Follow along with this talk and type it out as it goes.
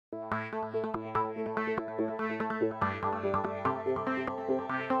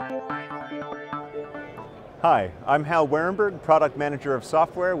Hi, I'm Hal Werenberg, Product Manager of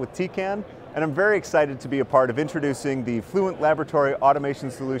Software with Tecan, and I'm very excited to be a part of introducing the Fluent Laboratory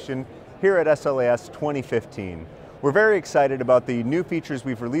Automation Solution here at SLAS 2015. We're very excited about the new features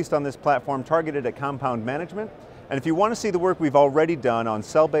we've released on this platform targeted at compound management, and if you want to see the work we've already done on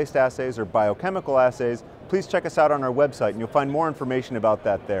cell-based assays or biochemical assays, please check us out on our website and you'll find more information about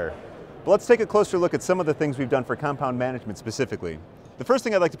that there. But let's take a closer look at some of the things we've done for compound management specifically. The first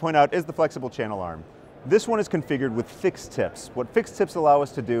thing I'd like to point out is the flexible channel arm. This one is configured with fixed tips. What fixed tips allow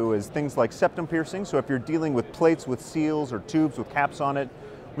us to do is things like septum piercing, so if you're dealing with plates with seals or tubes with caps on it,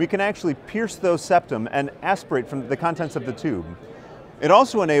 we can actually pierce those septum and aspirate from the contents of the tube. It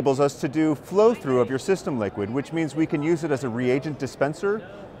also enables us to do flow through of your system liquid, which means we can use it as a reagent dispenser,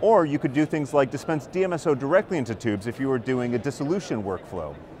 or you could do things like dispense DMSO directly into tubes if you were doing a dissolution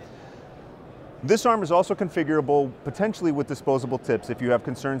workflow. This arm is also configurable potentially with disposable tips if you have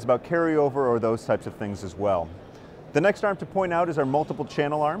concerns about carryover or those types of things as well. The next arm to point out is our multiple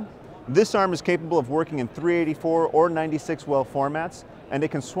channel arm. This arm is capable of working in 384 or 96 well formats, and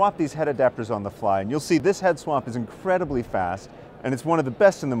it can swap these head adapters on the fly. And you'll see this head swap is incredibly fast, and it's one of the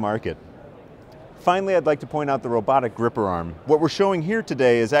best in the market. Finally, I'd like to point out the robotic gripper arm. What we're showing here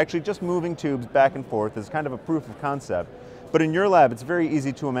today is actually just moving tubes back and forth as kind of a proof of concept. But in your lab, it's very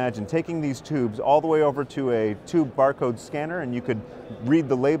easy to imagine taking these tubes all the way over to a tube barcode scanner, and you could read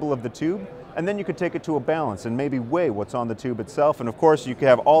the label of the tube, and then you could take it to a balance and maybe weigh what's on the tube itself. And of course, you could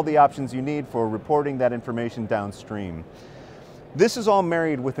have all the options you need for reporting that information downstream. This is all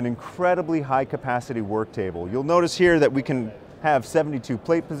married with an incredibly high capacity work table. You'll notice here that we can have 72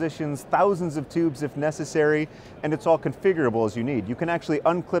 plate positions, thousands of tubes if necessary, and it's all configurable as you need. You can actually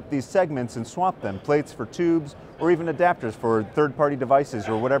unclip these segments and swap them, plates for tubes, or even adapters for third-party devices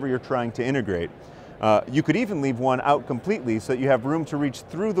or whatever you're trying to integrate. You could even leave one out completely so that you have room to reach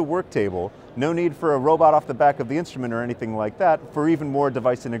through the work table. No need for a robot off the back of the instrument or anything like that for even more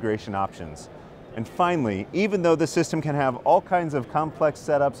device integration options. And finally, even though the system can have all kinds of complex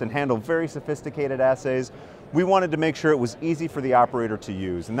setups and handle very sophisticated assays, we wanted to make sure it was easy for the operator to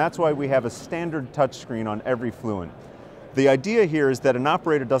use, and that's why we have a standard touchscreen on every Fluent. The idea here is that an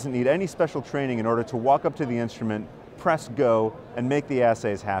operator doesn't need any special training in order to walk up to the instrument, press go, and make the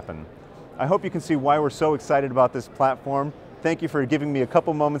assays happen. I hope you can see why we're so excited about this platform. Thank you for giving me a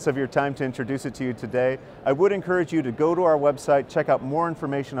couple moments of your time to introduce it to you today. I would encourage you to go to our website, check out more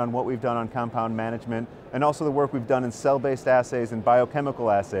information on what we've done on compound management, and also the work we've done in cell-based assays and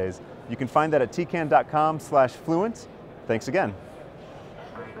biochemical assays. You can find that at tecan.com/fluent. Thanks again.